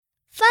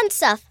Fun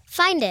stuff.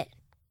 Find it.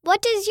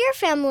 What does your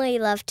family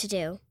love to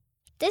do?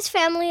 This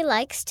family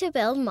likes to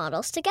build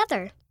models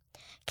together.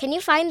 Can you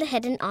find the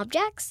hidden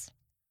objects?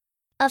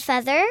 A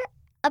feather,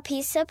 a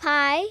piece of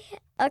pie,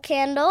 a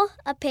candle,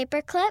 a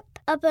paperclip,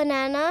 a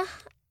banana,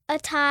 a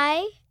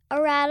tie,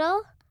 a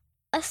rattle,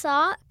 a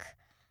sock,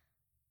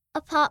 a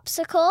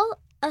popsicle,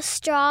 a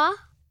straw,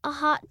 a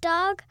hot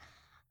dog,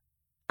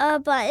 a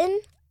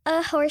button,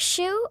 a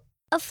horseshoe,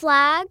 a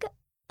flag,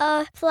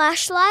 a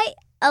flashlight,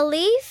 a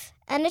leaf,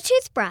 and a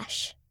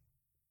toothbrush.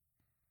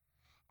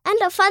 And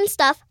a fun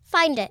stuff,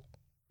 find it.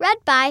 Read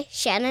by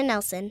Shannon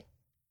Nelson.